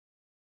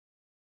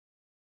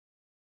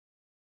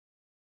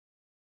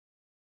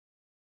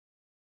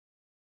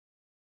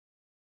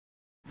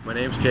My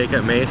name's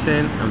Jacob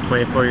Mason. I'm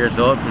 24 years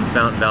old from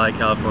Fountain Valley,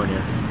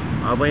 California.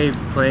 I'll be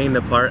playing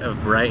the part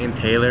of Brighton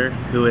Taylor,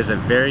 who is a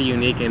very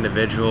unique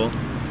individual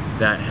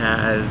that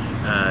has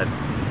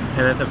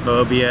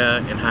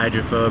tenanthophobia and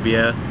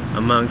hydrophobia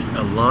amongst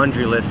a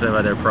laundry list of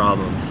other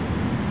problems.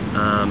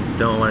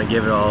 Don't want to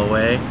give it all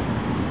away.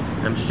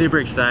 I'm super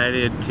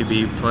excited to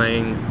be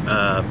playing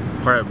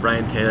part of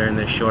Brighton Taylor in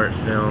this short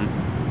film.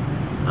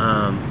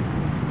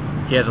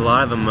 He has a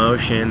lot of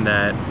emotion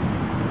that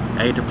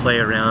I get to play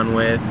around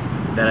with,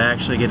 that I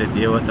actually get to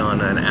deal with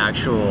on an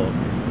actual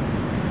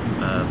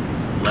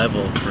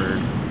level for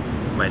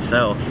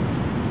myself.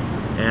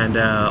 And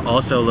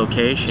also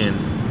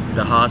location.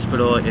 The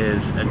hospital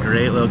is a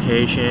great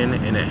location,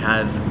 and it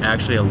has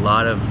actually a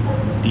lot of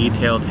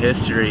detailed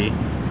history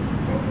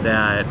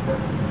that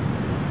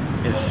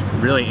is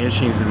really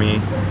interesting to me,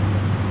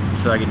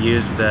 so I could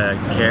use the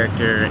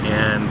character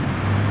and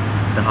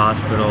the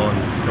hospital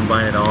and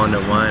combine it all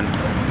into one,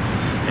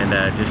 and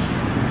just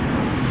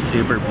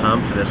super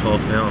pumped for this whole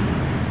film.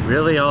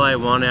 Really all I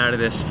want out of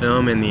this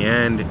film in the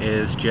end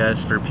is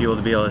just for people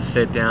to be able to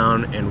sit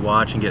down and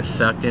watch and get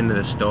sucked into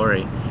the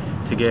story,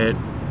 to get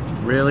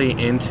really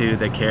into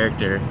the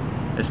character,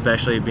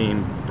 especially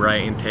being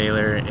Brighton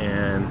Taylor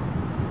and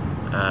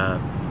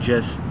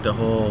just the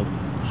whole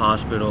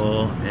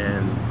hospital,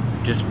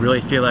 and just really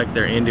feel like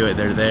they're into it,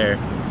 they're there.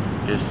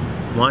 Just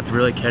want to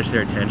really catch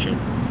their attention.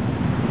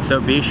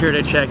 So be sure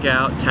to check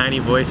out Tiny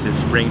Voices,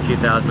 Spring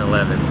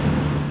 2011.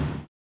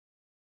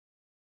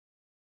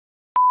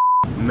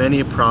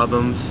 Many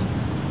problems,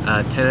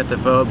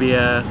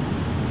 tenanthophobia,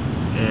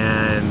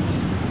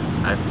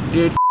 and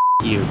dude,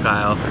 you,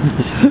 Kyle.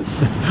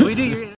 Can we do your